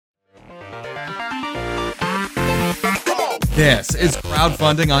This is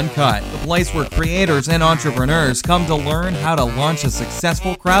Crowdfunding Uncut, the place where creators and entrepreneurs come to learn how to launch a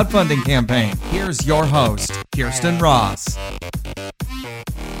successful crowdfunding campaign. Here's your host, Kirsten Ross.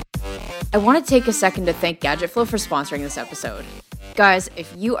 I want to take a second to thank GadgetFlow for sponsoring this episode. Guys,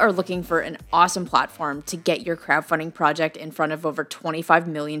 if you are looking for an awesome platform to get your crowdfunding project in front of over 25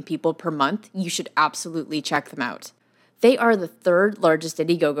 million people per month, you should absolutely check them out. They are the third largest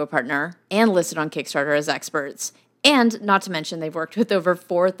Indiegogo partner and listed on Kickstarter as experts. And not to mention, they've worked with over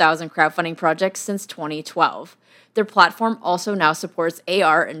 4,000 crowdfunding projects since 2012. Their platform also now supports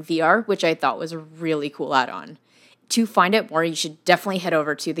AR and VR, which I thought was a really cool add-on. To find out more, you should definitely head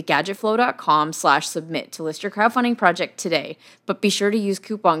over to thegadgetflow.com/submit to list your crowdfunding project today, but be sure to use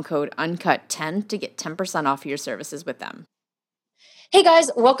coupon code UNCUT10 to get 10% off your services with them. Hey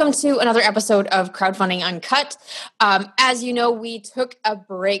guys, welcome to another episode of Crowdfunding Uncut. As you know, we took a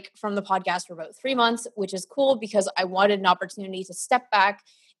break from the podcast for about 3 months, which is cool because I wanted an opportunity to step back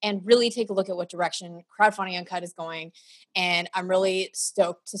and really take a look at what direction Crowdfunding Uncut is going. And I'm really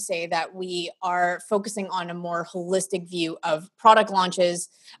stoked to say that we are focusing on a more holistic view of product launches.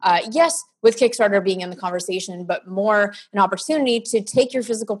 Yes, with Kickstarter being in the conversation, but more an opportunity to take your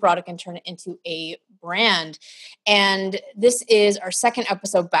physical product and turn it into a brand. And this is our second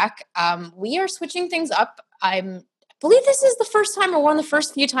episode back. We are switching things up. I believe this is the first time or one of the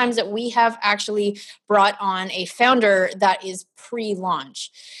first few times that we have actually brought on a founder that is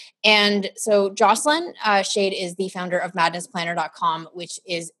pre-launch. And so Jocelyn Shade is the founder of madnessplanner.com, which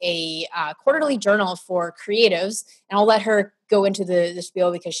is a quarterly journal for creatives. And I'll let her go into the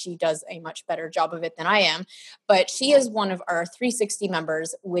spiel because she does a much better job of it than I am. But she is one of our 360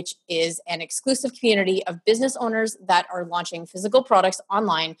 members, which is an exclusive community of business owners that are launching physical products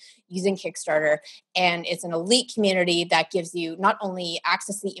online using Kickstarter. And it's an elite community that gives you not only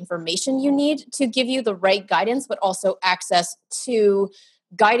access to the information you need to give you the right guidance, but also access to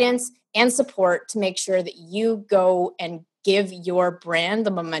guidance and support to make sure that you go and give your brand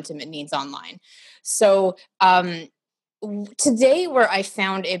the momentum it needs online. So today, where I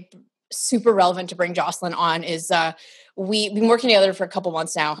found it super relevant to bring Jocelyn on is we've been working together for a couple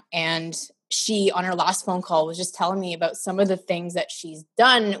months now, and she, on her last phone call, was just telling me about some of the things that she's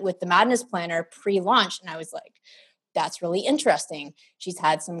done with the Madness Planner pre-launch, and I was like, that's really interesting. She's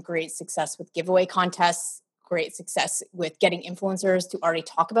had some great success with giveaway contests, great success with getting influencers to already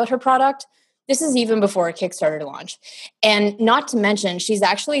talk about her product. This is even before a Kickstarter launch. And not to mention, she's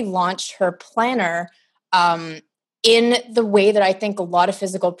actually launched her planner in the way that I think a lot of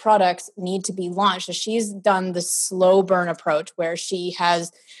physical products need to be launched. So she's done the slow burn approach where she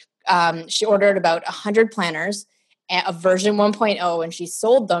has, she ordered about 100 planners, a version 1.0, and she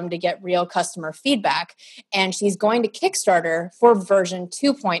sold them to get real customer feedback. And she's going to Kickstarter for version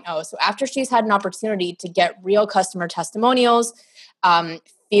 2.0. So after she's had an opportunity to get real customer testimonials,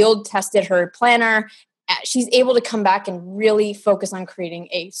 field tested her planner, she's able to come back and really focus on creating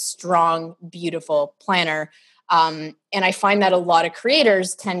a strong, beautiful planner. And I find that a lot of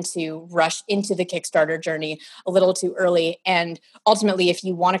creators tend to rush into the Kickstarter journey a little too early. And ultimately, if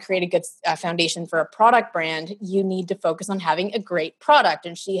you want to create a good foundation for a product brand, you need to focus on having a great product.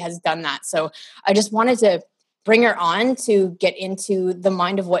 And she has done that. So I just wanted to bring her on to get into the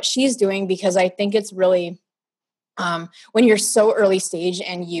mind of what she's doing, because I think it's really, when you're so early stage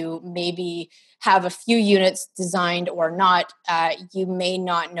and you maybe have a few units designed or not, you may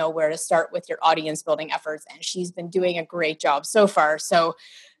not know where to start with your audience building efforts. And she's been doing a great job so far. So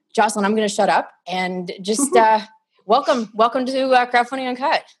Jocelyn, I'm going to shut up and just welcome to Crowdfunding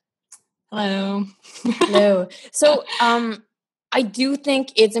Uncut. Hello. Hello. So I do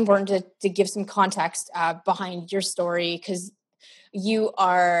think it's important to give some context behind your story, because you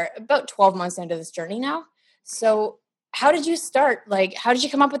are about 12 months into this journey now. So how did you start? Like, how did you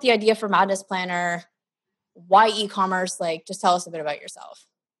come up with the idea for Madness Planner? Why e-commerce? Like, just tell us a bit about yourself.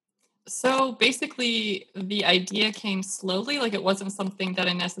 So basically, the idea came slowly. Like, it wasn't something that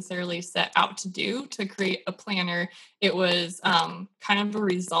I necessarily set out to do, to create a planner. It was kind of a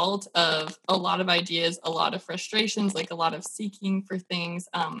result of a lot of ideas, a lot of frustrations, like a lot of seeking for things.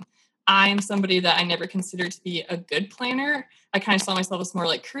 I am somebody that I never considered to be a good planner. I kind of saw myself as more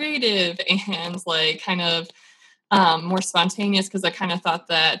like creative and like kind of more spontaneous, because I kind of thought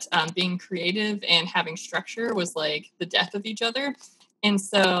that being creative and having structure was like the death of each other. And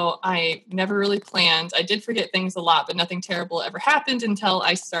so I never really planned. I did forget things a lot, but nothing terrible ever happened until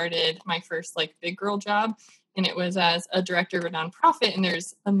I started my first like big girl job. And it was as a director of a nonprofit, and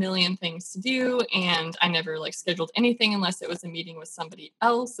there's a million things to do. And I never like scheduled anything unless it was a meeting with somebody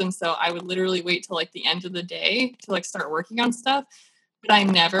else. And so I would literally wait till like the end of the day to like start working on stuff. But I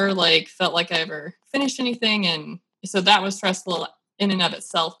never like felt like I ever finished anything. And so that was stressful in and of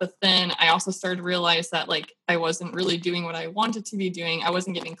itself. But then I also started to realize that like I wasn't really doing what I wanted to be doing. I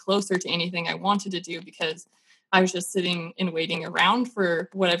wasn't getting closer to anything I wanted to do because I was just sitting and waiting around for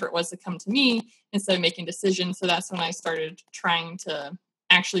whatever it was to come to me instead of making decisions. So that's when I started trying to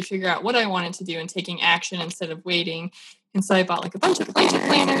actually figure out what I wanted to do and taking action instead of waiting. And so I bought like a bunch of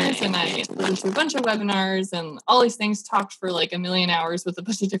planners and I listened to a bunch of webinars and all these things, talked for like a million hours with a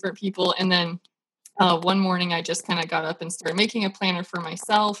bunch of different people. And then one morning I just kind of got up and started making a planner for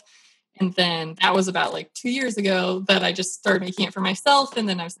myself. And then that was about like 2 years ago that I just started making it for myself. And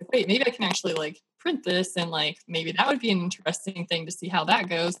then I was like, wait, maybe I can actually like print this and like maybe that would be an interesting thing to see how that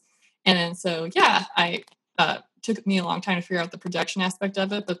goes. And then so yeah, I took me a long time to figure out the production aspect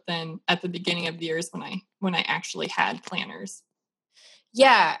of it, but then at the beginning of the years when I actually had planners.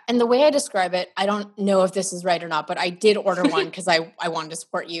 Yeah. And the way I describe it, I don't know if this is right or not, but I did order one because I wanted to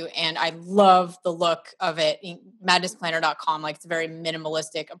support you. And I love the look of it. Madnessplanner.com, like it's a very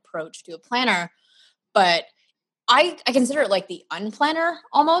minimalistic approach to a planner. But I consider it like the unplanner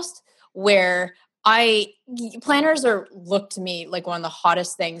almost, where planners are looked to me like one of the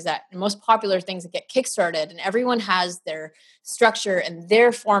hottest things that most popular things that get kickstarted, and everyone has their structure and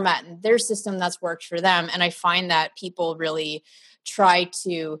their format and their system that's worked for them. And I find that people really try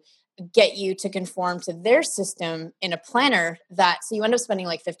to get you to conform to their system in a planner so you end up spending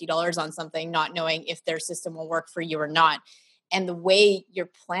like $50 on something, not knowing if their system will work for you or not. And the way your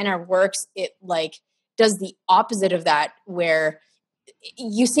planner works, it like does the opposite of that, where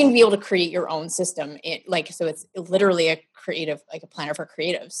you seem to be able to create your own system. So it's literally a creative, like a planner for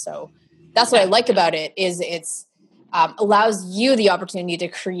creatives. So that's what I like about it is it's allows you the opportunity to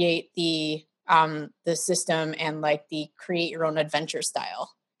create the system and like the create your own adventure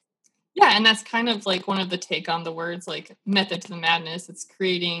style. Yeah. And that's kind of like one of the take on the words, like method to the madness. It's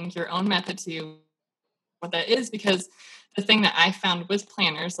creating your own method to what that is, because the thing that I found with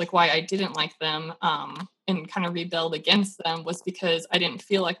planners, like why I didn't like them and kind of rebelled against them, was because I didn't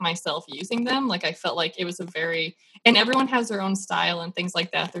feel like myself using them. Like I felt like it was and everyone has their own style and things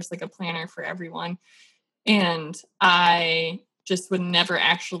like that. There's like a planner for everyone. And I just would never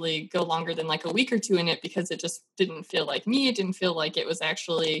actually go longer than like a week or two in it because it just didn't feel like me. It didn't feel like it was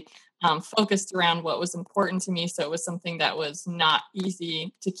actually focused around what was important to me. So it was something that was not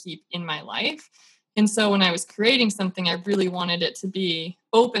easy to keep in my life. And so when I was creating something, I really wanted it to be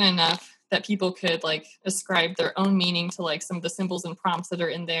open enough that people could like ascribe their own meaning to like some of the symbols and prompts that are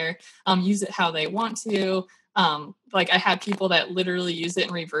in there, use it how they want to. Like I had people that literally use it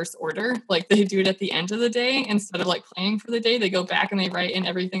in reverse order. Like they do it at the end of the day instead of like planning for the day. They go back and they write in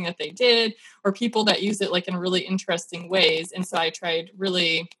everything that they did, or people that use it like in really interesting ways. And so I tried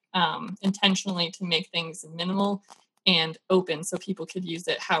really intentionally to make things minimal and open so people could use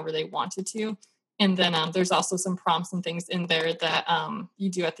it however they wanted to. And then there's also some prompts and things in there that you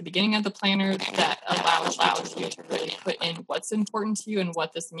do at the beginning of the planner that allows you to really put in what's important to you and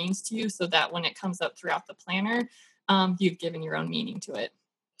what this means to you, so that when it comes up throughout the planner, you've given your own meaning to it.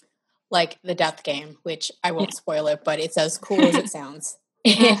 Like the death game, which I won't spoil it, but it's as cool as it sounds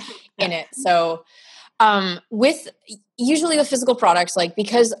in it. So usually with physical products, like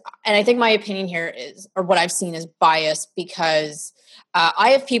and I think my opinion here is, or what I've seen is biased, because I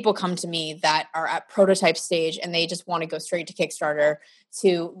have people come to me that are at prototype stage and they just want to go straight to Kickstarter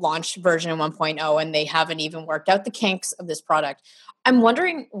to launch version 1.0, and they haven't even worked out the kinks of this product. I'm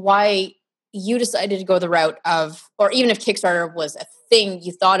wondering why you decided to go the route of, or even if Kickstarter was a thing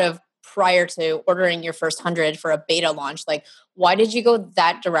you thought of prior to ordering your first 100 for a beta launch, like why did you go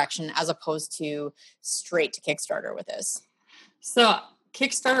that direction as opposed to straight to Kickstarter with this? So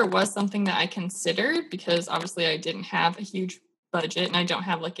Kickstarter was something that I considered because obviously I didn't have a huge budget and I don't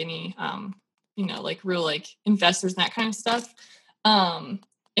have like any, like real like investors and that kind of stuff.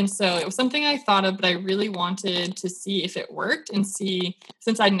 And so it was something I thought of, but I really wanted to see if it worked and see,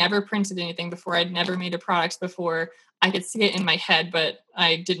 since I'd never printed anything before, I'd never made a product before, I could see it in my head, but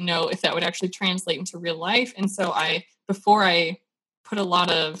I didn't know if that would actually translate into real life. And so before I put a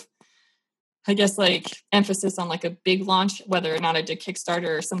lot of, I guess, like emphasis on like a big launch, whether or not I did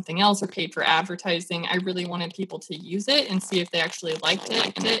Kickstarter or something else or paid for advertising, I really wanted people to use it and see if they actually liked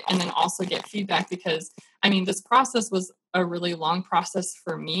it, and then also get feedback, because I mean, this process was a really long process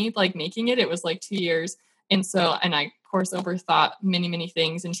for me, like making it was like 2 years. And I of course overthought many, many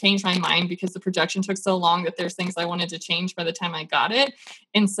things and changed my mind because the production took so long that there's things I wanted to change by the time I got it.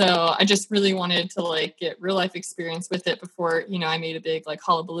 And so I just really wanted to like get real life experience with it before, I made a big like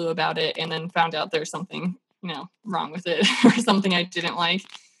hullabaloo about it and then found out there's something, wrong with it or something I didn't like.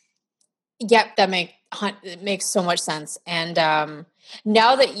 Yep. It makes so much sense. And,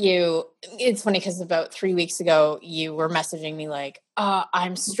 Now that it's funny because about 3 weeks ago, you were messaging me like,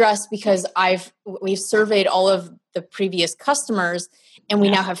 I'm stressed because we've surveyed all of the previous customers and we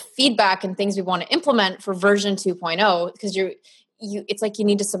Yeah. now have feedback and things we want to implement for version 2.0 because it's like you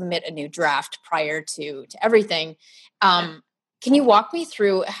need to submit a new draft prior to everything. Yeah. Can you walk me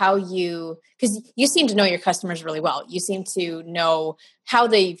through because you seem to know your customers really well. You seem to know how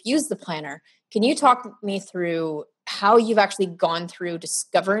they've used the planner. Can you talk me through how you've actually gone through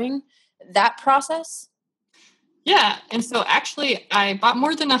discovering that process? Yeah. And so actually I bought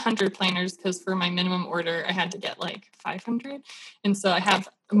more than 100 planners because for my minimum order, I had to get like 500. And so I have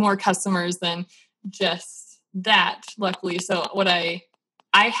more customers than just that, luckily. So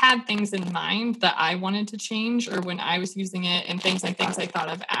I had things in mind that I wanted to change or when I was using it and things I thought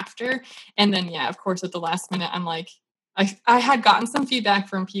of after. And then, yeah, of course, at the last minute, I'm like, I had gotten some feedback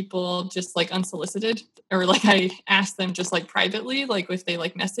from people just like unsolicited or like I asked them just like privately, like if they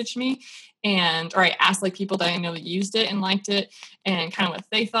like messaged me or I asked like people that I know that used it and liked it and kind of what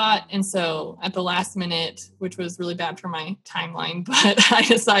they thought. And so at the last minute, which was really bad for my timeline, but I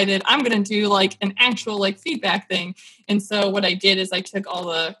decided I'm going to do like an actual like feedback thing. And so what I did is I took all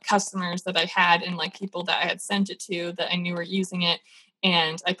the customers that I had and like people that I had sent it to that I knew were using it.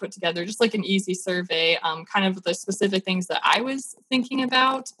 And I put together just like an easy survey, kind of the specific things that I was thinking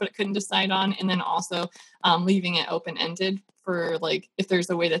about, but couldn't decide on. And then also leaving it open-ended for like if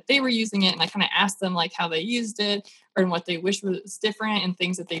there's a way that they were using it. And I kind of asked them like how they used it or what they wish was different and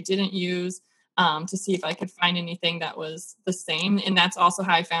things that they didn't use to see if I could find anything that was the same. And that's also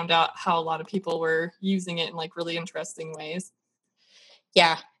how I found out how a lot of people were using it in like really interesting ways.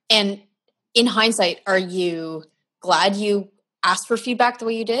 Yeah. And in hindsight, are you glad you asked for feedback the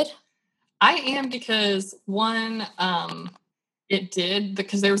way you did? I am because one, it did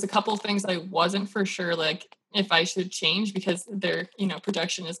because there was a couple of things I wasn't for sure like if I should change because their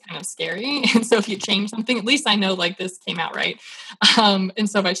production is kind of scary. And so if you change something, at least I know like this came out right. And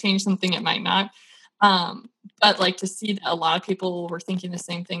so if I change something, it might not. But like to see that a lot of people were thinking the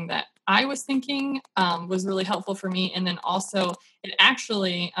same thing that I was thinking was really helpful for me. And then also it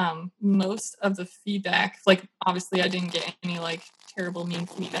actually most of the feedback, like obviously I didn't get any like terrible mean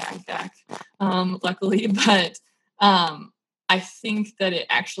feedback back, luckily, but I think that it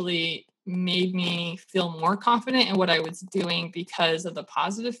actually made me feel more confident in what I was doing because of the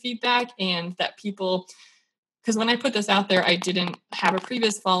positive feedback and that people, because when I put this out there, I didn't have a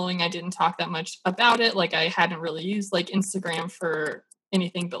previous following. I didn't talk that much about it. Like I hadn't really used like Instagram for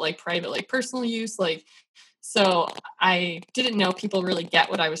anything but like private, like personal use. Like, so I didn't know people really get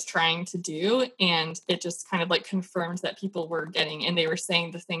what I was trying to do. And it just kind of like confirmed that people were getting, and they were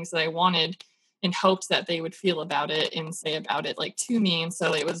saying the things that I wanted and hoped that they would feel about it and say about it like to me. And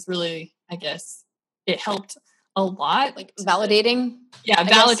so it was really, I guess it helped a lot. Like validating? Yeah,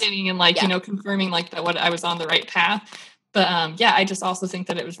 validating and like, confirming like that what I was on the right path. But yeah, I just also think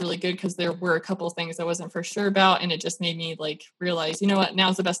that it was really good because there were a couple of things I wasn't for sure about. And it just made me like realize, you know what,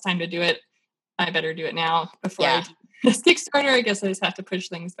 now's the best time to do it. I better do it now before I do this Kickstarter. I guess I just have to push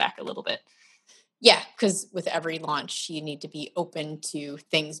things back a little bit. Yeah, because with every launch, you need to be open to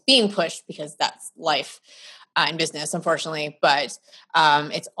things being pushed because that's life in business, unfortunately. But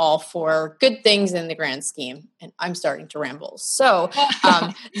it's all for good things in the grand scheme. And I'm starting to ramble. So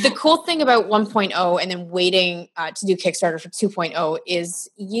the cool thing about 1.0 and then waiting to do Kickstarter for 2.0 is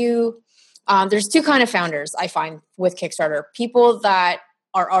there's two kind of founders I find with Kickstarter. People that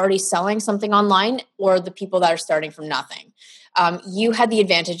are already selling something online or the people that are starting from nothing. You had the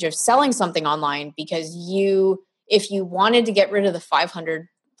advantage of selling something online because if you wanted to get rid of the 500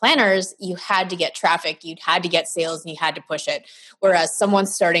 planners, you had to get traffic, you had to get sales, and you had to push it. Whereas someone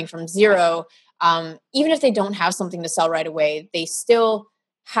starting from zero, even if they don't have something to sell right away, they still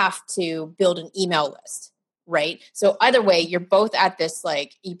have to build an email list, right? So either way, you're both at this,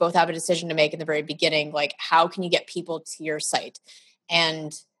 like, you both have a decision to make in the very beginning, like, how can you get people to your site?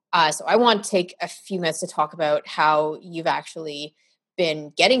 And so I want to take a few minutes to talk about how you've actually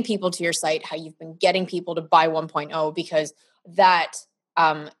been getting people to your site, how you've been getting people to buy 1.0, because that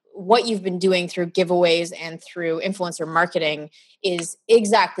what you've been doing through giveaways and through influencer marketing is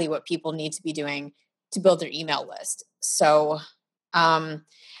exactly what people need to be doing to build their email list. So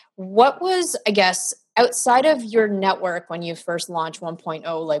what was, I guess, outside of your network when you first launched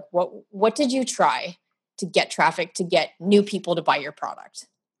 1.0, like what did you try to get traffic, to get new people to buy your product?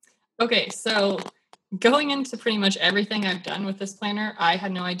 Okay, so going into pretty much everything I've done with this planner, I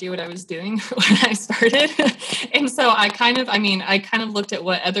had no idea what I was doing when I started. And so I kind of looked at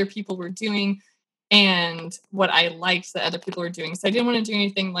what other people were doing and what I liked that other people were doing. So I didn't want to do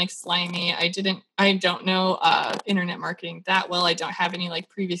anything like slimy. I don't know internet marketing that well. I don't have any like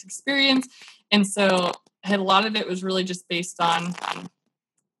previous experience. And so a lot of it was really just based on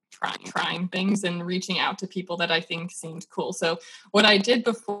trying things and reaching out to people that I think seemed cool. So what I did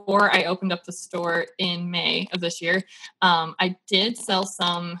before I opened up the store in May of this year, I did sell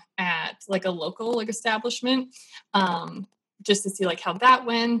some at like a local like establishment, just to see like how that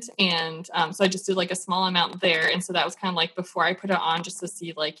went. And so I just did like a small amount there. And so that was kind of like before I put it on, just to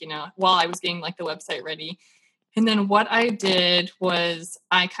see like, while I was getting like the website ready. And then what I did was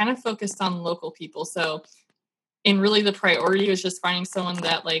I kind of focused on local people. So and really the priority was just finding someone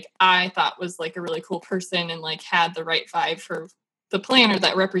that like I thought was like a really cool person and like had the right vibe for the planner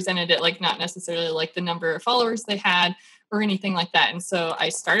that represented it, like not necessarily like the number of followers they had or anything like that. And so I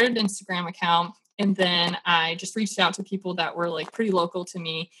started an Instagram account, and then I just reached out to people that were like pretty local to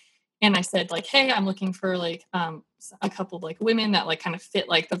me. And I said like, hey, I'm looking for like a couple of like women that like kind of fit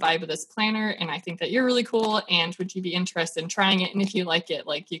like the vibe of this planner. And I think that you're really cool. And would you be interested in trying it? And if you like it,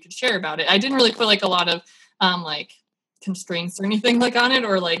 like you could share about it. I didn't really put like a lot of like constraints or anything like on it,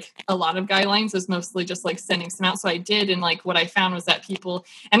 or like a lot of guidelines. Is mostly just like sending some out. So I did. And like what I found was that people,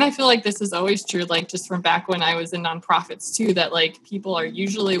 and I feel like this is always true, like just from back when I was in nonprofits too, that like people are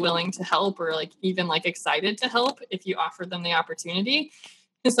usually willing to help or like even like excited to help if you offer them the opportunity.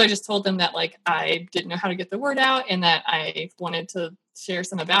 And so I just told them that like I didn't know how to get the word out and that I wanted to share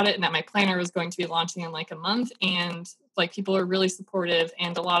some about it and that my planner was going to be launching in like a month. And like people are really supportive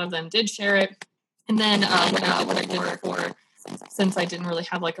and a lot of them did share it. And then what I did before, since I didn't really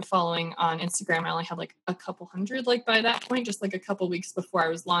have like a following on Instagram, I only had like a couple hundred like by that point, just like a couple weeks before I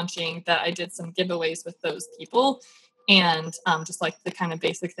was launching, that I did some giveaways with those people. And just like the kind of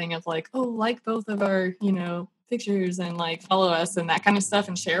basic thing of like, oh, like both of our, pictures and like follow us and that kind of stuff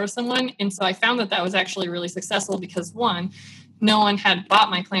and share with someone. And so I found that was actually really successful because one, no one had bought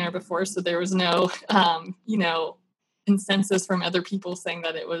my planner before. So there was no, consensus from other people saying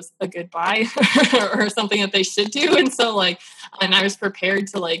that it was a good buy or something that they should do. And so and I was prepared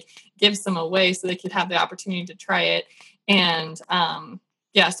to like give some away so they could have the opportunity to try it. And,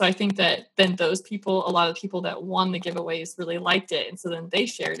 so I think that then those people, a lot of people that won the giveaways really liked it. And so then they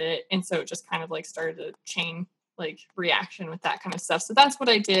shared it. And so it just kind of like started a chain like reaction with that kind of stuff. So that's what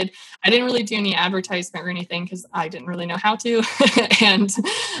I did. I didn't really do any advertisement or anything because I didn't really know how to. And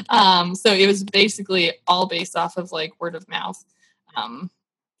so it was basically all based off of like word of mouth.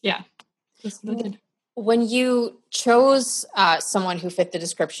 That's what I did. When you chose someone who fit the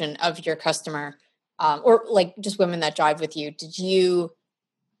description of your customer, or like just women that drive with you, did you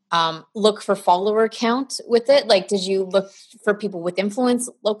look for follower count with it? Like, did you look for people with influence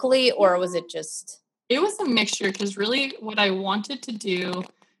locally, or was it just... It was a mixture, because really what I wanted to do,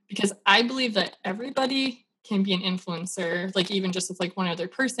 because I believe that everybody can be an influencer, like even just with like one other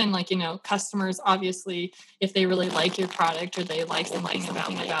person, like, customers, obviously, if they really like your product or they like something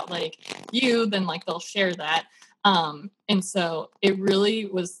about like you, then like they'll share that. And so it really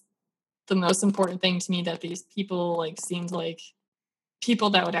was the most important thing to me that these people like seemed like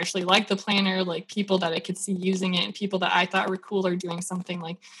people that would actually like the planner, like people that I could see using it and people that I thought were cool or doing something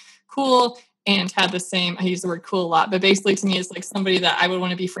like cool and had the same, I use the word cool a lot, but basically to me it's like somebody that I would want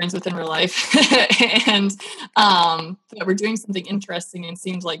to be friends with in real life and that we're doing something interesting and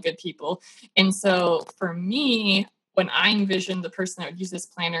seemed like good people. And so for me, when I envisioned the person that would use this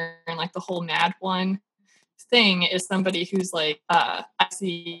planner and like the whole Mad One thing is somebody who's like, I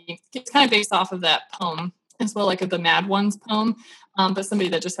see it's kind of based off of that poem as well, like of the Mad Ones poem, but somebody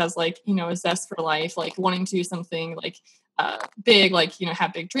that just has like, a zest for life, like wanting to do something like big, like,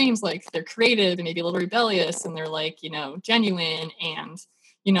 have big dreams, like they're creative and maybe a little rebellious and they're like, genuine and,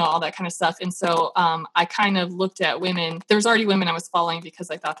 all that kind of stuff. And so I kind of looked at women. There was already women I was following because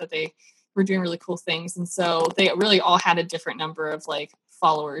I thought that they were doing really cool things. And so they really all had a different number of like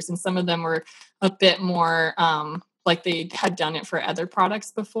followers. And some of them were a bit more like they had done it for other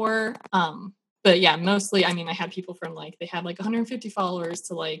products before. But yeah, mostly, I mean, I had people from like, they had like 150 followers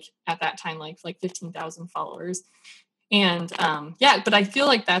to like, at that time, like 15,000 followers. And but I feel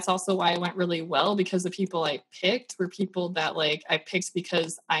like that's also why it went really well, because the people I picked were people that like I picked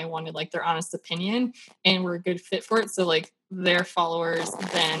because I wanted like their honest opinion and were a good fit for it. So like their followers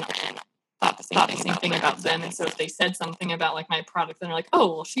then thought the same thing about them. And so if they said something about like my product, then they're like,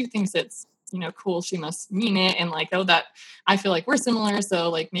 oh, well, she thinks it's, cool. She must mean it. And like, oh, that I feel like we're similar. So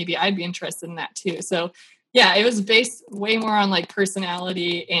like, maybe I'd be interested in that too. So yeah, it was based way more on like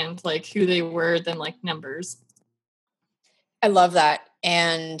personality and like who they were than like numbers. I love that.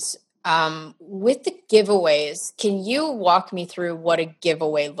 And With the giveaways, can you walk me through what a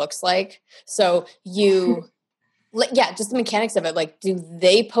giveaway looks like? So just the mechanics of it. Like, do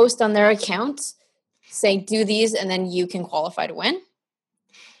they post on their accounts saying do these and then you can qualify to win?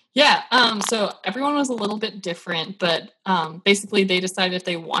 Yeah. So everyone was a little bit different, but basically they decided if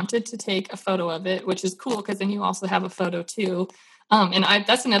they wanted to take a photo of it, which is cool because then you also have a photo too.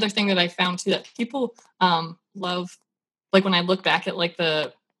 That's another thing that I found too, that people love. Like when I look back at like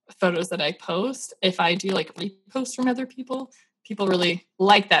the photos that I post, if I do like reposts from other people, people really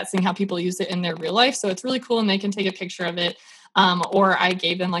like that, seeing how people use it in their real life. So it's really cool and they can take a picture of it. Or I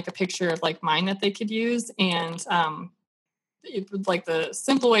gave them like a picture of like mine that they could use. And like the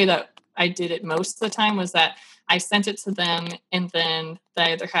simple way that I did it most of the time was that I sent it to them and then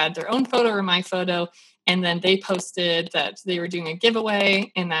they either had their own photo or my photo. And then they posted that they were doing a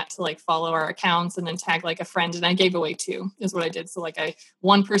giveaway and that to like follow our accounts and then tag like a friend. And I gave away 2 is what I did. So like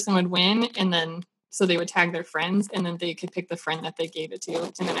one person would win and then so they would tag their friends and then they could pick the friend that they gave it to.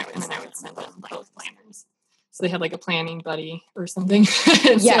 And then I would send them both planners. So they had like a planning buddy or something.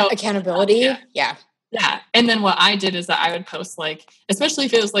 So, accountability. Yeah. Yeah. And then what I did is that I would post like, especially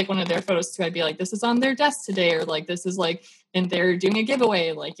if it was like one of their photos too, I'd be like, this is on their desk today, or like, this is like, and they're doing a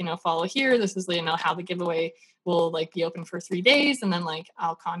giveaway, like, follow here. This is, how the giveaway will like be open for 3 days. And then like,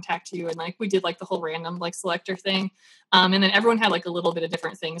 I'll contact you. And like, we did like the whole random like selector thing. And then everyone had like a little bit of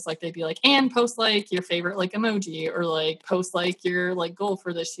different things. Like they'd be like, and post like your favorite like emoji, or like post like your like goal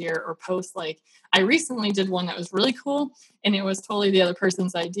for this year, or post like, I recently did one that was really cool and it was totally the other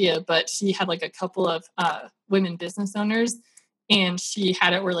person's idea, but she had like a couple of women business owners and she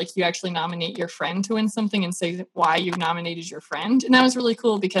had it where like you actually nominate your friend to win something and say why you nominated your friend. And that was really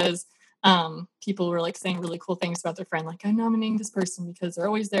cool because people were like saying really cool things about their friend. Like, I'm nominating this person because they're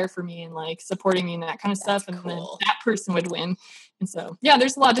always there for me and like supporting me and that kind of stuff. And then that person would win. And so, yeah,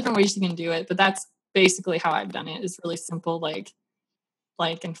 there's a lot of different ways you can do it, but that's basically how I've done it. It's really simple, like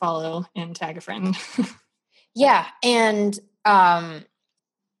and follow and tag a friend. Yeah. And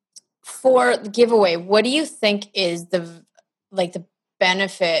for the giveaway, what do you think is the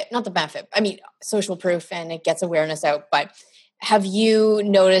benefit, not the benefit, I mean, social proof and it gets awareness out, but have you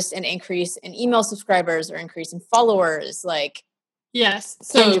noticed an increase in email subscribers or increase in followers? Like, yes.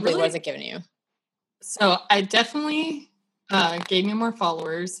 So tangibly, what has it given you? So I definitely gave me more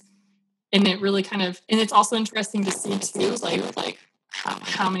followers, and it really and it's also interesting to see too, like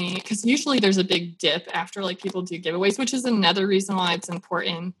how many, because usually there's a big dip after like people do giveaways, which is another reason why it's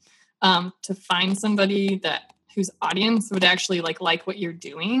important to find somebody whose audience would actually like what you're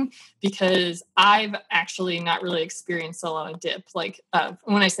doing, because I've actually not really experienced a lot of dip. Like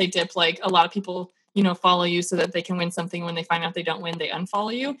when I say dip, like a lot of people, follow you so that they can win something. When they find out they don't win, they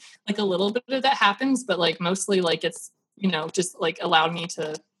unfollow you. Like a little bit of that happens, but like mostly like it's, just like allowed me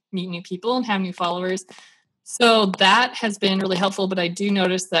to meet new people and have new followers. So that has been really helpful. But I do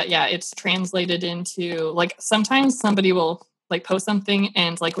notice that, yeah, it's translated into like sometimes somebody will like post something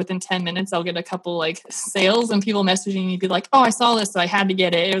and like within 10 minutes I'll get a couple like sales and people messaging me be like, oh, I saw this, so I had to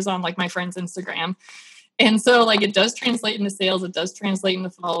get it. It was on like my friend's Instagram. And so like it does translate into sales, it does translate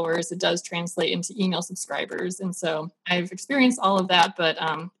into followers, it does translate into email subscribers. And so I've experienced all of that, but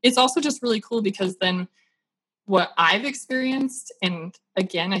it's also just really cool because then what I've experienced, and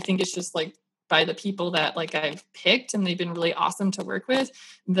again, I think it's just like by the people that like I've picked and they've been really awesome to work with,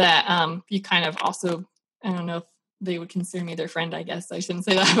 that you kind of also, I don't know if they would consider me their friend, I guess I shouldn't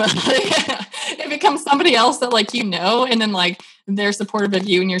say that, but like, it becomes somebody else that like, and then like they're supportive of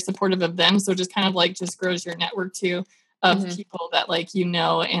you and you're supportive of them. So just kind of like just grows your network too of people that like,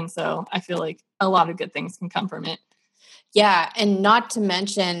 and so I feel like a lot of good things can come from it. Yeah. And not to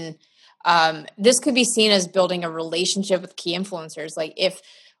mention, this could be seen as building a relationship with key influencers. Like if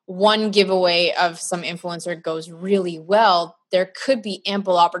one giveaway of some influencer goes really well, there could be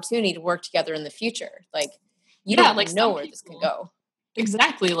ample opportunity to work together in the future. Like you don't like know where this can go.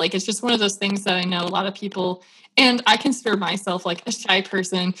 Exactly. Like it's just one of those things that I know a lot of people, and I consider myself like a shy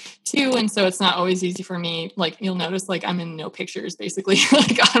person too. And so it's not always easy for me. Like you'll notice like I'm in no pictures basically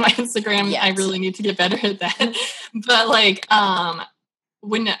like on my Instagram. Yes. I really need to get better at that. But like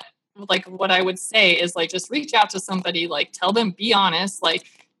when like what I would say is like just reach out to somebody, like tell them, be honest, like,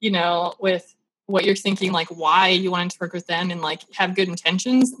 with what you're thinking, like why you wanted to work with them, and like have good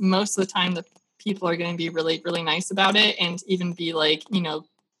intentions. Most of the time the people are going to be really, really nice about it and even be like,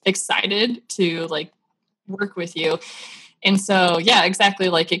 excited to like work with you. And so, yeah, exactly.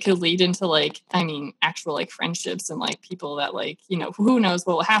 Like it could lead into like, actual like friendships and like people that like, who knows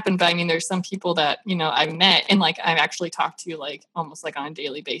what will happen. But there's some people that, I've met and like I've actually talked to like almost like on a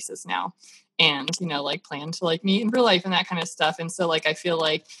daily basis now. and, like plan to like meet in real life and that kind of stuff. And so like, I feel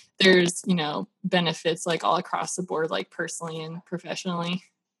like there's, benefits like all across the board, like personally and professionally.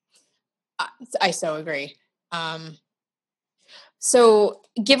 I so agree. So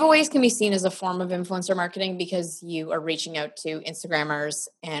giveaways can be seen as a form of influencer marketing because you are reaching out to Instagrammers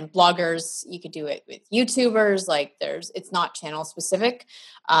and bloggers. You could do it with YouTubers. Like it's not channel specific.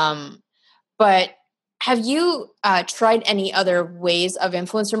 But have you tried any other ways of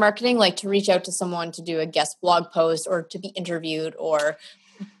influencer marketing, like to reach out to someone to do a guest blog post or to be interviewed or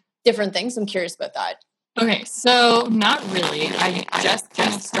different things? I'm curious about that. Okay, so not really. I just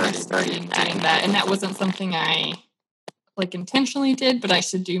kind of started doing that, and that wasn't something I like intentionally did, but I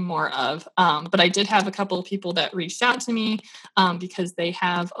should do more of. But I did have a couple of people that reached out to me because they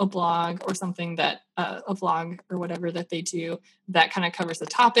have a blog or something that a vlog or whatever that they do that kind of covers the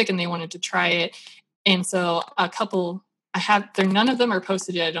topic, and they wanted to try it. And so a couple, none of them are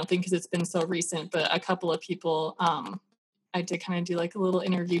posted yet, I don't think, because it's been so recent, but a couple of people, I did kind of do like a little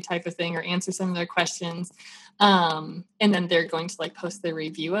interview type of thing or answer some of their questions. And then they're going to like post their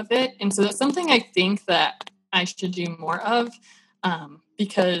review of it. And so that's something I think that I should do more of,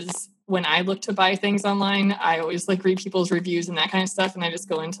 because when I look to buy things online, I always like read people's reviews and that kind of stuff. And I just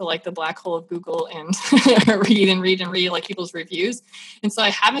go into like the black hole of Google and read like people's reviews. And so I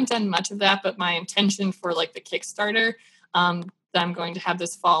haven't done much of that, but my intention for like the Kickstarter, that I'm going to have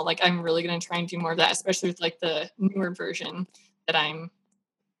this fall, like I'm really going to try and do more of that, especially with like the newer version that I'm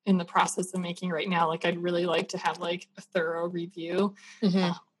in the process of making right now. Like I'd really like to have like a thorough review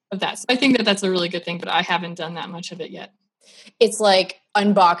of that. So I think that that's a really good thing, but I haven't done that much of it yet. It's like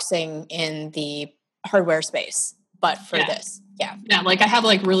unboxing in the hardware space, but for this. Yeah. Yeah. Like I have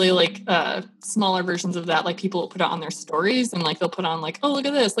like really like smaller versions of that. Like people put it on their stories and like they'll put on like, oh, look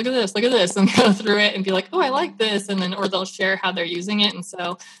at this, look at this, look at this, and go through it and be like, oh, I like this. And then, or they'll share how they're using it. And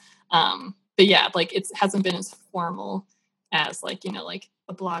so, but yeah, like it hasn't been as formal as like, like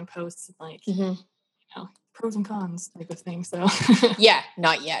a blog post, like, pros and cons type of thing. So yeah,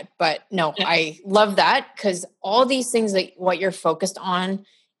 not yet, but no, yeah. I love that because all these things that what you're focused on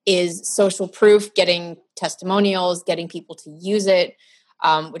is social proof, getting testimonials, getting people to use it,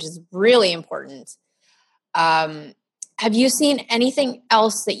 which is really important. Have you seen anything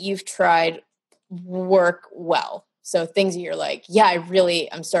else that you've tried work well? So things that you're like, yeah,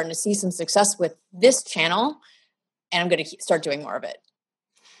 I'm starting to see some success with this channel and I'm going to start doing more of it.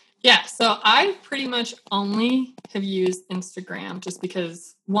 Yeah, so I pretty much only have used Instagram just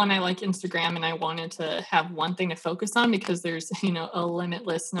because, one, I like Instagram and I wanted to have one thing to focus on because there's, a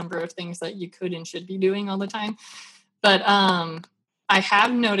limitless number of things that you could and should be doing all the time. But I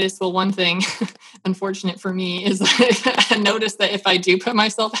have noticed, well, one thing, unfortunate for me, is I noticed that if I do put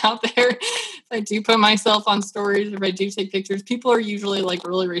myself out there, if I do put myself on stories, if I do take pictures, people are usually like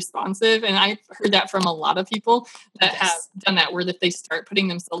really responsive. And I've heard that from a lot of people that have done that, where if they start putting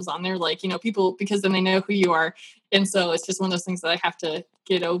themselves on there, like, people, because then they know who you are. And so it's just one of those things that I have to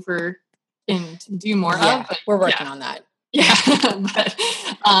get over and do more of. But we're working on that. Yeah. But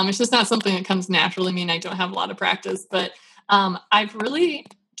it's just not something that comes naturally. I mean, I don't have a lot of practice, but I've really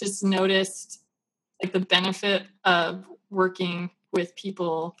just noticed like the benefit of working with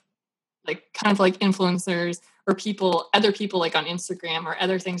people, like kind of like influencers or other people like on Instagram or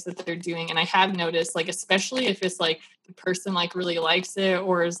other things that they're doing. And I have noticed, like, especially if it's like the person like really likes it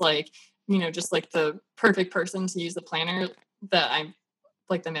or is like, just like the perfect person to use the planner that I'm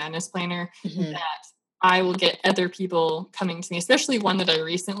like the Madness Planner, that I will get other people coming to me, especially one that I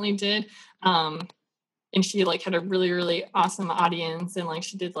recently did. And she like had a really, really awesome audience and like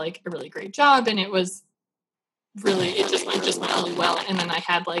she did like a really great job. And it was really, it just went really well. And then I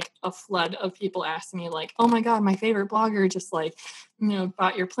had like a flood of people asking me like, oh my God, my favorite blogger just like,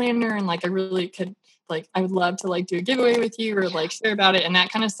 bought your planner. And like, I really could like, I would love to like do a giveaway with you or like share about it and that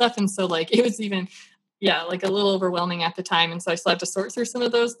kind of stuff. And so like, it was even, like a little overwhelming at the time. And so I still have to sort through some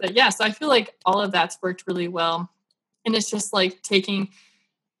of those, but yeah, so I feel like all of that's worked really well. And it's just like taking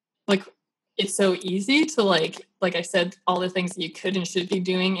like, it's so easy to like I said, all the things that you could and should be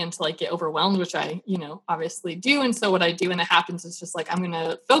doing and to like get overwhelmed, which I, obviously do. And so what I do when it happens is just like, I'm going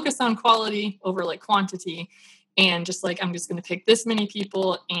to focus on quality over like quantity. And just like, I'm just going to pick this many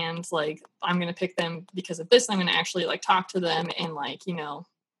people and like, I'm going to pick them because of this. I'm going to actually like talk to them and like,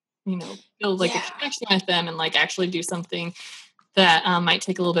 build like a connection with them and like actually do something that might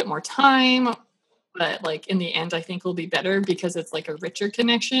take a little bit more time. But like in the end, I think will be better because it's like a richer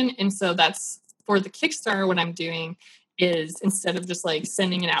connection. And so that's for the Kickstarter. What I'm doing is instead of just like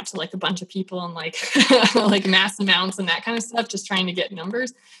sending it out to like a bunch of people and like like mass amounts and that kind of stuff, just trying to get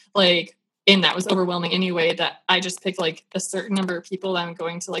numbers. Like and that was overwhelming anyway, that I just picked like a certain number of people that I'm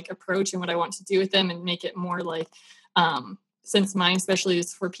going to like approach and what I want to do with them and make it more like, since mine especially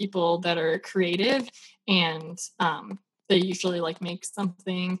is for people that are creative and they usually like make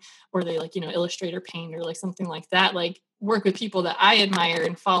something or they like, illustrate or paint or like something like that, like work with people that I admire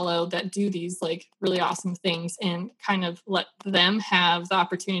and follow that do these like really awesome things and kind of let them have the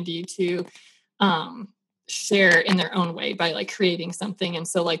opportunity to share in their own way by like creating something. And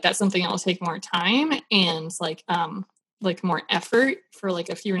so like that's something that will take more time and like more effort for like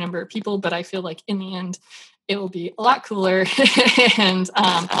a fewer number of people, but I feel like in the end it will be a lot cooler and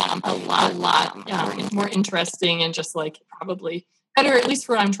a lot more interesting and just like probably better, at least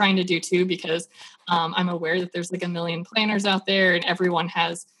for what I'm trying to do too, because I'm aware that there's like a million planners out there and everyone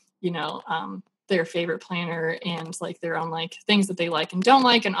has, their favorite planner and like their own like things that they like and don't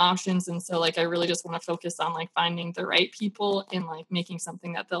like and options. And so like I really just want to focus on like finding the right people and like making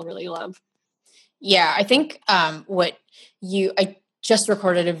something that they'll really love. Yeah, I think I just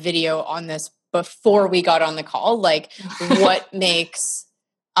recorded a video on this before we got on the call, like what makes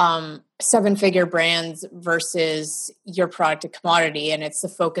 7-figure brands versus your product a commodity, and it's the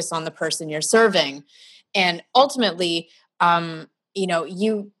focus on the person you're serving. And ultimately,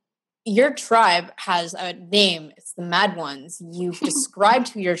 your tribe has a name. It's the Mad Ones. You've described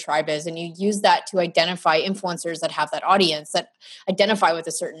who your tribe is, and you use that to identify influencers that have that audience, that identify with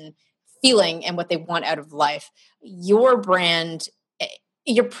a certain feeling and what they want out of life. Your brand,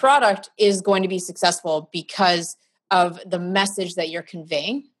 your product is going to be successful because of the message that you're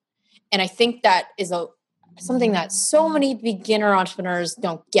conveying. And I think that is something that so many beginner entrepreneurs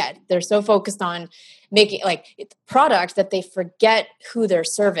don't get. They're so focused on making like product that they forget who they're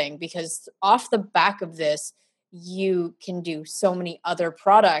serving, because off the back of this, you can do so many other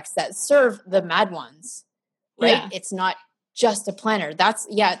products that serve the Mad Ones, right? Yeah. It's not just a planner. That's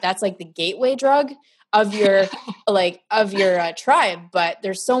like the gateway drug of your tribe, but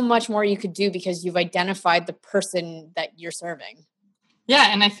there's so much more you could do because you've identified the person that you're serving. Yeah.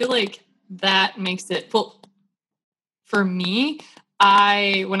 And I feel like that makes it, well, for me,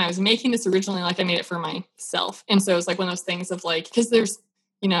 when I was making this originally, like I made it for myself. And so it was like one of those things of like, because there's,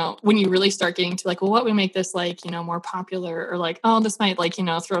 when you really start getting to like, well, what would make this like, more popular, or like, oh, this might like,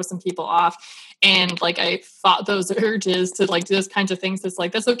 throw some people off. And like, I fought those urges to like do those kinds of things. It's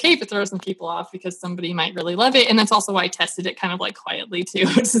like, that's okay if it throws some people off because somebody might really love it. And that's also why I tested it kind of like quietly too,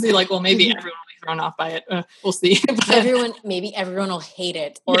 to see like, well, maybe everyone will be thrown off by it. We'll see. Maybe everyone will hate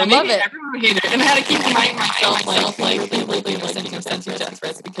it or love it. Everyone will hate it. And I had to keep reminding myself like really sending them sense of death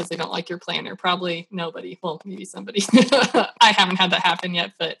threats because they don't like your planner. Probably nobody. Well, maybe somebody. I haven't had that happen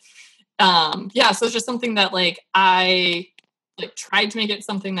yet, but so it's just something that like I like tried to make it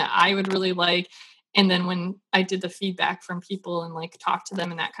something that I would really like. And then when I did the feedback from people and like talked to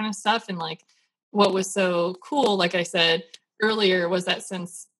them and that kind of stuff, and like what was so cool, like I said earlier, was that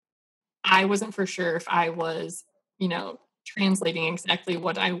since I wasn't for sure if I was, translating exactly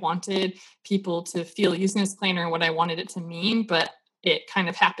what I wanted people to feel using this planner and what I wanted it to mean, but it kind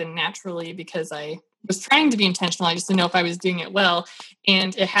of happened naturally because I was trying to be intentional. I just didn't know if I was doing it well.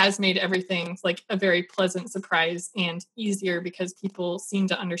 And it has made everything like a very pleasant surprise and easier because people seem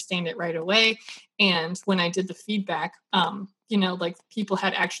to understand it right away. And when I did the feedback, like people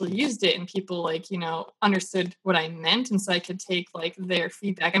had actually used it and people like, understood what I meant. And so I could take like their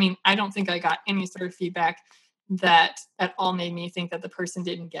feedback. I mean, I don't think I got any sort of feedback that at all made me think that the person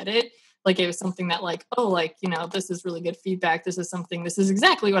didn't get it. Like it was something that like, oh, like, this is really good feedback. This is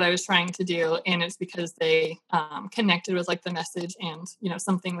exactly what I was trying to do. And it's because they connected with like the message and,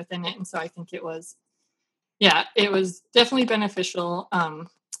 something within it. And so I think it was definitely beneficial.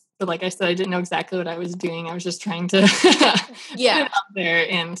 But like I said, I didn't know exactly what I was doing. I was just trying to put it out there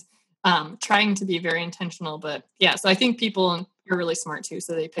and trying to be very intentional. But yeah, so I think people are really smart too.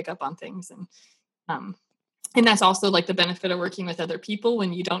 So they pick up on things and that's also like the benefit of working with other people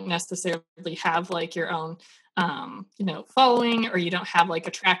when you don't necessarily have like your own, following, or you don't have like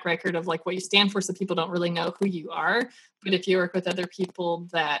a track record of like what you stand for. So people don't really know who you are. But if you work with other people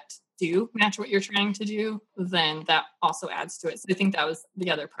that do match what you're trying to do, then that also adds to it. So I think that was the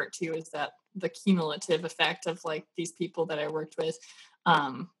other part too, is that the cumulative effect of like these people that I worked with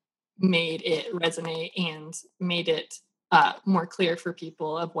made it resonate and made it more clear for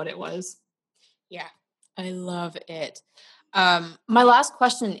people of what it was. Yeah. I love it. My last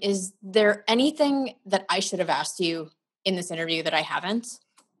question, is there anything that I should have asked you in this interview that I haven't?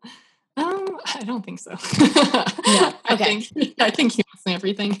 I don't think so. No. Okay. I think you asked me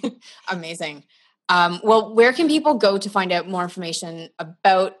everything. Amazing. Well, where can people go to find out more information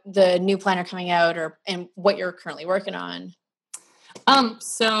about the new planner coming out and what you're currently working on?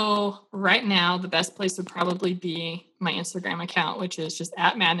 So right now, the best place would probably be my Instagram account, which is just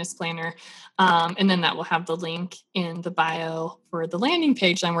at Madness Planner. And then that will have the link in the bio for the landing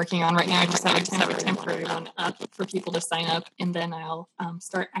page I'm working on right now. I just have a temporary one up for people to sign up. And then I'll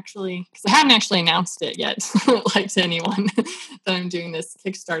start actually, because I haven't actually announced it yet, like to anyone that I'm doing this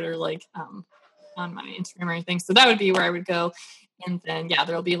Kickstarter, like on my Instagram or anything. So that would be where I would go. And then, yeah,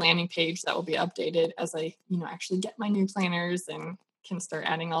 there'll be a landing page that will be updated as I, actually get my new planners and can start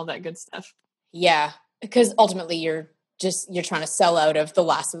adding all that good stuff. Yeah, because ultimately you're trying to sell out of the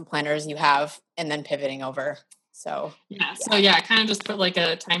last of the planners you have and then pivoting over. So I kind of just put like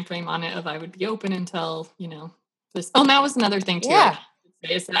a time frame on it of I would be open until, this. Oh, and that was another thing too. Yeah.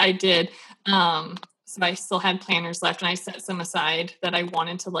 Is that I did. So I still had planners left and I set some aside that I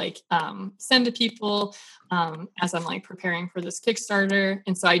wanted to like send to people as I'm like preparing for this Kickstarter.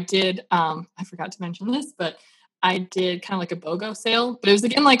 And so I did, I forgot to mention this, but I did kind of like a BOGO sale, but it was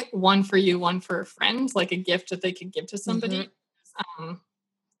again, like one for you, one for a friend, like a gift that they could give to somebody. Mm-hmm.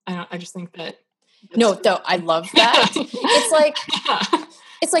 I just think that. No, though I love that.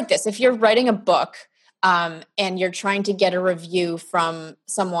 It's like this. If you're writing a book, and you're trying to get a review from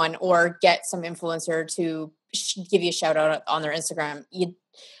someone or get some influencer to give you a shout out on their Instagram, you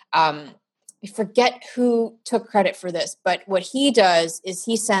forget who took credit for this, but what he does is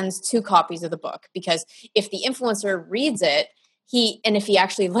he sends 2 copies of the book, because if the influencer reads it, if he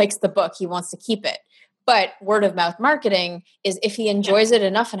actually likes the book, he wants to keep it. But word of mouth marketing is if he enjoys it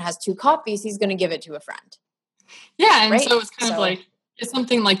enough and has 2 copies, he's going to give it to a friend. Yeah. And so it's kind of like, it's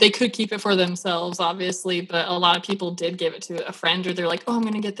something like they could keep it for themselves, obviously, but a lot of people did give it to a friend, or they're like, oh, I'm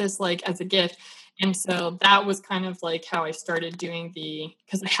going to get this like as a gift. And so that was kind of like how I started doing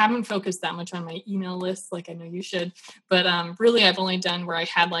because I haven't focused that much on my email list, like I know you should, but really I've only done where I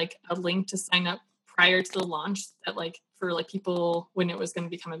had like a link to sign up prior to the launch that like for like people when it was going to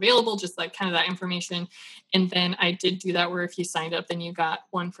become available, just like kind of that information. And then I did do that where if you signed up, then you got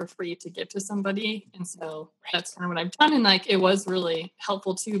one for free to give to somebody. And so that's kind of what I've done. And like, it was really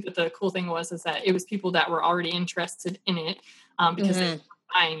helpful too. But the cool thing is that it was people that were already interested in it because they were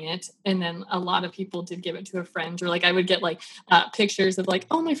buying it. And then a lot of people did give it to a friend, or like I would get like pictures of like,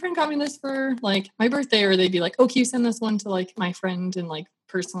 oh, my friend got me this for like my birthday, or they'd be like, oh, can you send this one to like my friend and like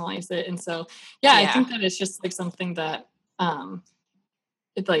personalize it. And so, I think that it's just like something that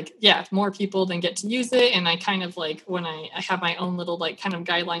it's like, more people then get to use it. And I kind of like when I have my own little like kind of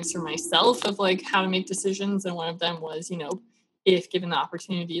guidelines for myself of like how to make decisions. And one of them was, if given the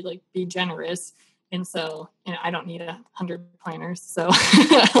opportunity, like be generous. And so, I don't need 100 planners. So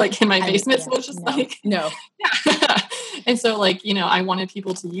like in my basement, so it's just no. And so like, I wanted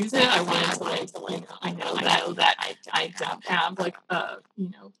people to use it. I wanted to like, I know that I don't have like,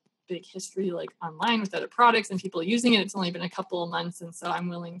 big history like online with other products and people using it. It's only been a couple of months. And so I'm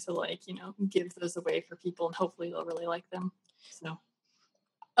willing to like, give those away for people and hopefully they'll really like them. So.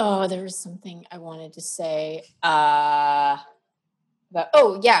 Oh, there was something I wanted to say.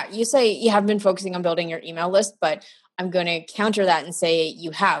 You say you have been focusing on building your email list, but I'm going to counter that and say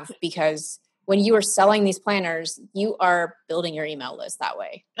you have, because when you are selling these planners, you are building your email list that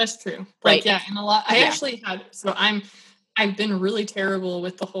way. That's true. Right. Like, and a lot, I actually had, so I've been really terrible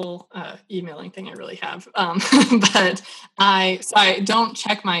with the whole emailing thing. I really have. But I don't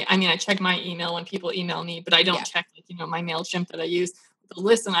check I check my email when people email me, but I don't check, my MailChimp that I use the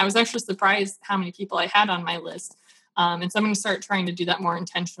list. And I was actually surprised how many people I had on my list. And so I'm going to start trying to do that more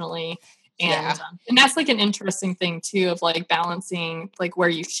intentionally. And that's like an interesting thing too, of like balancing like where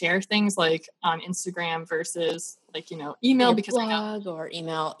you share things like on Instagram versus like, email, because blog or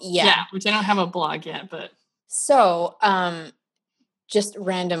email. Yeah. Which I don't have a blog yet, but. So, just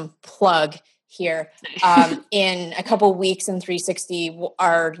random plug here. In a couple weeks in 360,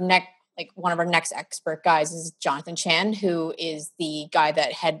 one of our next expert guys is Jonathan Chan, who is the guy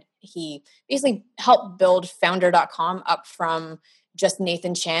that he basically helped build Foundr.com up from just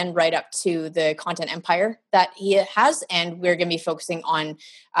Nathan Chan right up to the content empire that he has. And we're going to be focusing on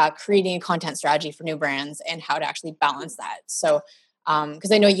creating a content strategy for new brands and how to actually balance that. So,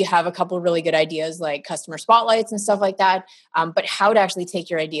 because I know you have a couple of really good ideas like customer spotlights and stuff like that, but how to actually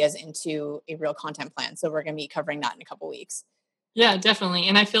take your ideas into a real content plan. So we're going to be covering that in a couple of weeks. Yeah, definitely.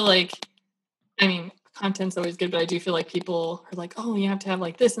 And I feel like, content's always good, but I do feel like people are like, oh, you have to have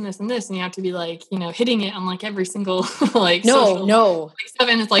like this and this and this, and you have to be like, hitting it on like every single like social stuff.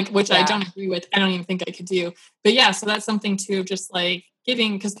 And it's like, which I don't agree with. I don't even think I could do. But so that's something too, just like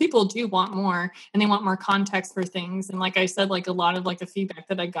giving, because people do want more and they want more context for things. And like I said, like a lot of like the feedback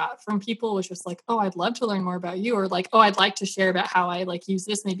that I got from people was just like, oh, I'd love to learn more about you, or like, oh, I'd like to share about how I like use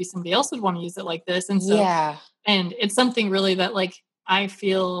this. Maybe somebody else would want to use it like this. And so, and it's something really that like, I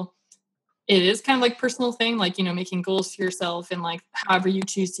feel it is kind of like personal thing, like, you know, making goals for yourself and like however you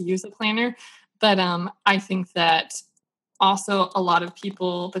choose to use a planner. But I think that also a lot of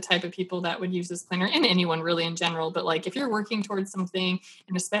people, the type of people that would use this planner, and anyone really in general, but like if you're working towards something,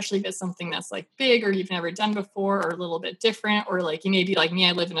 and especially if it's something that's like big or you've never done before or a little bit different, or like you may be like me,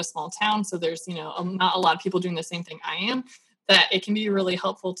 I live in a small town, so there's, you know, not a lot of people doing the same thing I am, that it can be really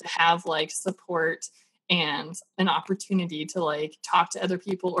helpful to have like support and an opportunity to like talk to other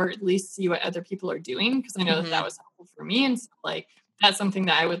people, or at least see what other people are doing. Because I know that was helpful for me. And so like, that's something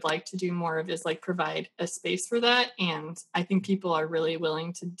that I would like to do more of, is like provide a space for that. And I think people are really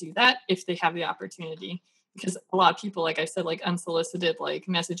willing to do that if they have the opportunity, because a lot of people, like I said, like unsolicited, like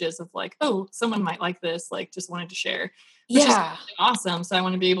messages of like, oh, someone might like this, like just wanted to share, which is really awesome. So I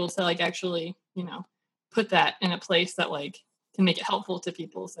want to be able to like actually, you know, put that in a place that like can make it helpful to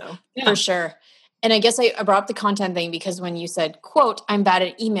people. So yeah. For sure. And I guess I brought up the content thing because when you said, quote, I'm bad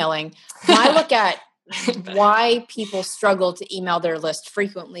at emailing, when I look at why people struggle to email their list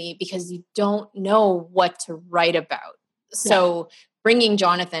frequently, because you don't know what to write about. So bringing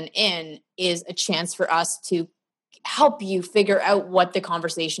Jonathan in is a chance for us to help you figure out what the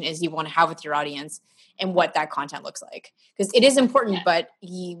conversation is you want to have with your audience and what that content looks like. Because it is important, but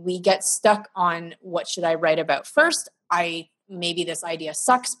we get stuck on what should I write about first? Maybe this idea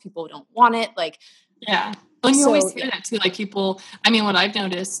sucks. People don't want it. Like, and you always hear that too. Like people, I mean, what I've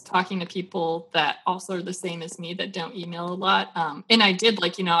noticed talking to people that also are the same as me that don't email a lot. And I did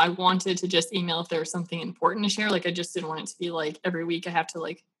like, you know, I wanted to just email if there was something important to share. Like I just didn't want it to be like every week I have to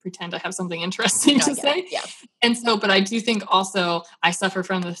like pretend I have something interesting to say. Yeah. And so, but I do think also I suffer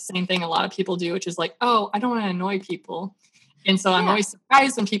from the same thing a lot of people do, which is like, oh, I don't want to annoy people. And so I'm always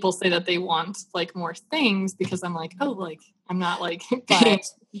surprised when people say that they want like more things, because I'm like, oh, like I'm not like. But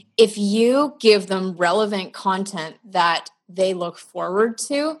if you give them relevant content that they look forward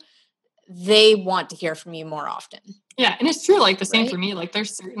to, they want to hear from you more often. Yeah. And it's true. Like the same for me, like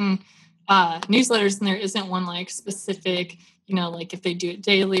there's certain newsletters and there isn't one like specific, you know, like if they do it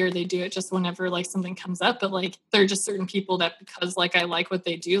daily or they do it just whenever like something comes up, but like there are just certain people that because like I like what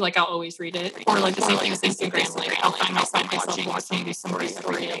they do, like I'll always read it. Or like the same thing with Instagram, like I'll find myself watching these stories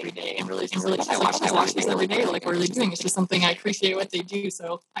every day and really I watch these every day. Like what are they doing? It's just something I appreciate what they do,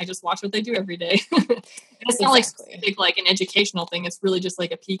 so I just watch what they do every day. It's not like specific, like an educational thing. It's really just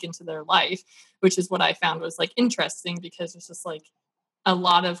like a peek into their life, which is what I found was like interesting, because it's just like a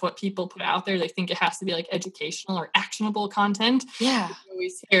lot of what people put out there, they think it has to be like educational or actionable content. Yeah. You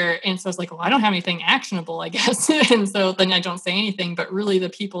always hear. And so it's like, well, I don't have anything actionable, I guess. And so then I don't say anything, but really the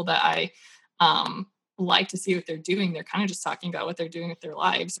people that I like to see what they're doing, they're kind of just talking about what they're doing with their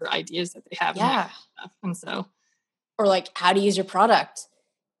lives or ideas that they have. Yeah. And so. Or like how to use your product,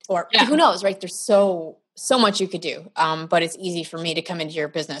 or who knows, right? There's so much you could do. But it's easy for me to come into your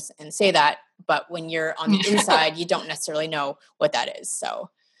business and say that. But when you're on the inside, you don't necessarily know what that is. So,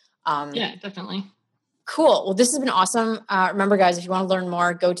 yeah, definitely. Cool. Well, this has been awesome. Remember, guys, if you want to learn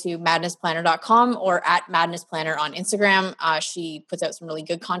more, go to madnessplanner.com or at madnessplanner on Instagram. She puts out some really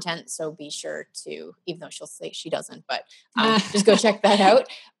good content. So be sure to, even though she'll say she doesn't, but just go check that out.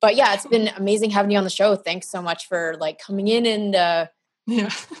 But yeah, it's been amazing having you on the show. Thanks so much for like coming in and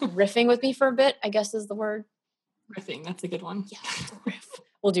riffing with me for a bit, I guess is the word. Riffing. That's a good one. Yeah, riff.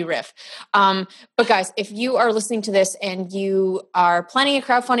 We'll do riff. But guys, if you are listening to this and you are planning a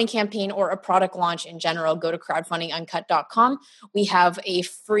crowdfunding campaign or a product launch in general, go to crowdfundinguncut.com. We have a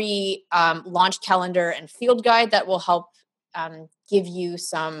free launch calendar and field guide that will help give you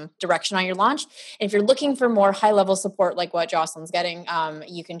some direction on your launch. And if you're looking for more high-level support like what Jocelyn's getting,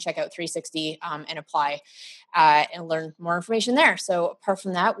 you can check out 360 and apply and learn more information there. So apart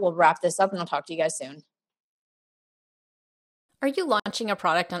from that, we'll wrap this up and I'll talk to you guys soon. Are you launching a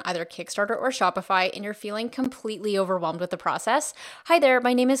product on either Kickstarter or Shopify and you're feeling completely overwhelmed with the process? Hi there,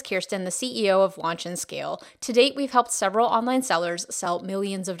 my name is Kirsten, the CEO of Launch and Scale. To date, we've helped several online sellers sell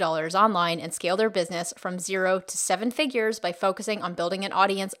millions of dollars online and scale their business from 0 to 7 figures by focusing on building an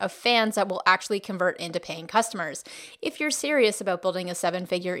audience of fans that will actually convert into paying customers. If you're serious about building a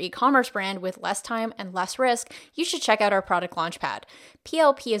 7-figure e-commerce brand with less time and less risk, you should check out our product Launchpad.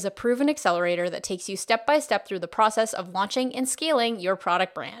 PLP is a proven accelerator that takes you step by step through the process of launching and scaling your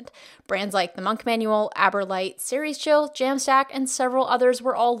product brand. Brands like the Monk Manual, AberLight, Series Chill, Jamstack, and several others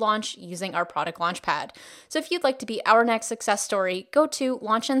were all launched using our product launchpad. So if you'd like to be our next success story, go to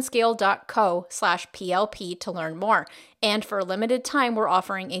launchandscale.co/PLP to learn more. And for a limited time, we're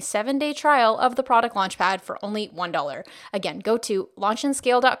offering a 7-day trial of the product launchpad for only $1. Again, go to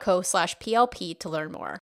launchandscale.co/PLP to learn more.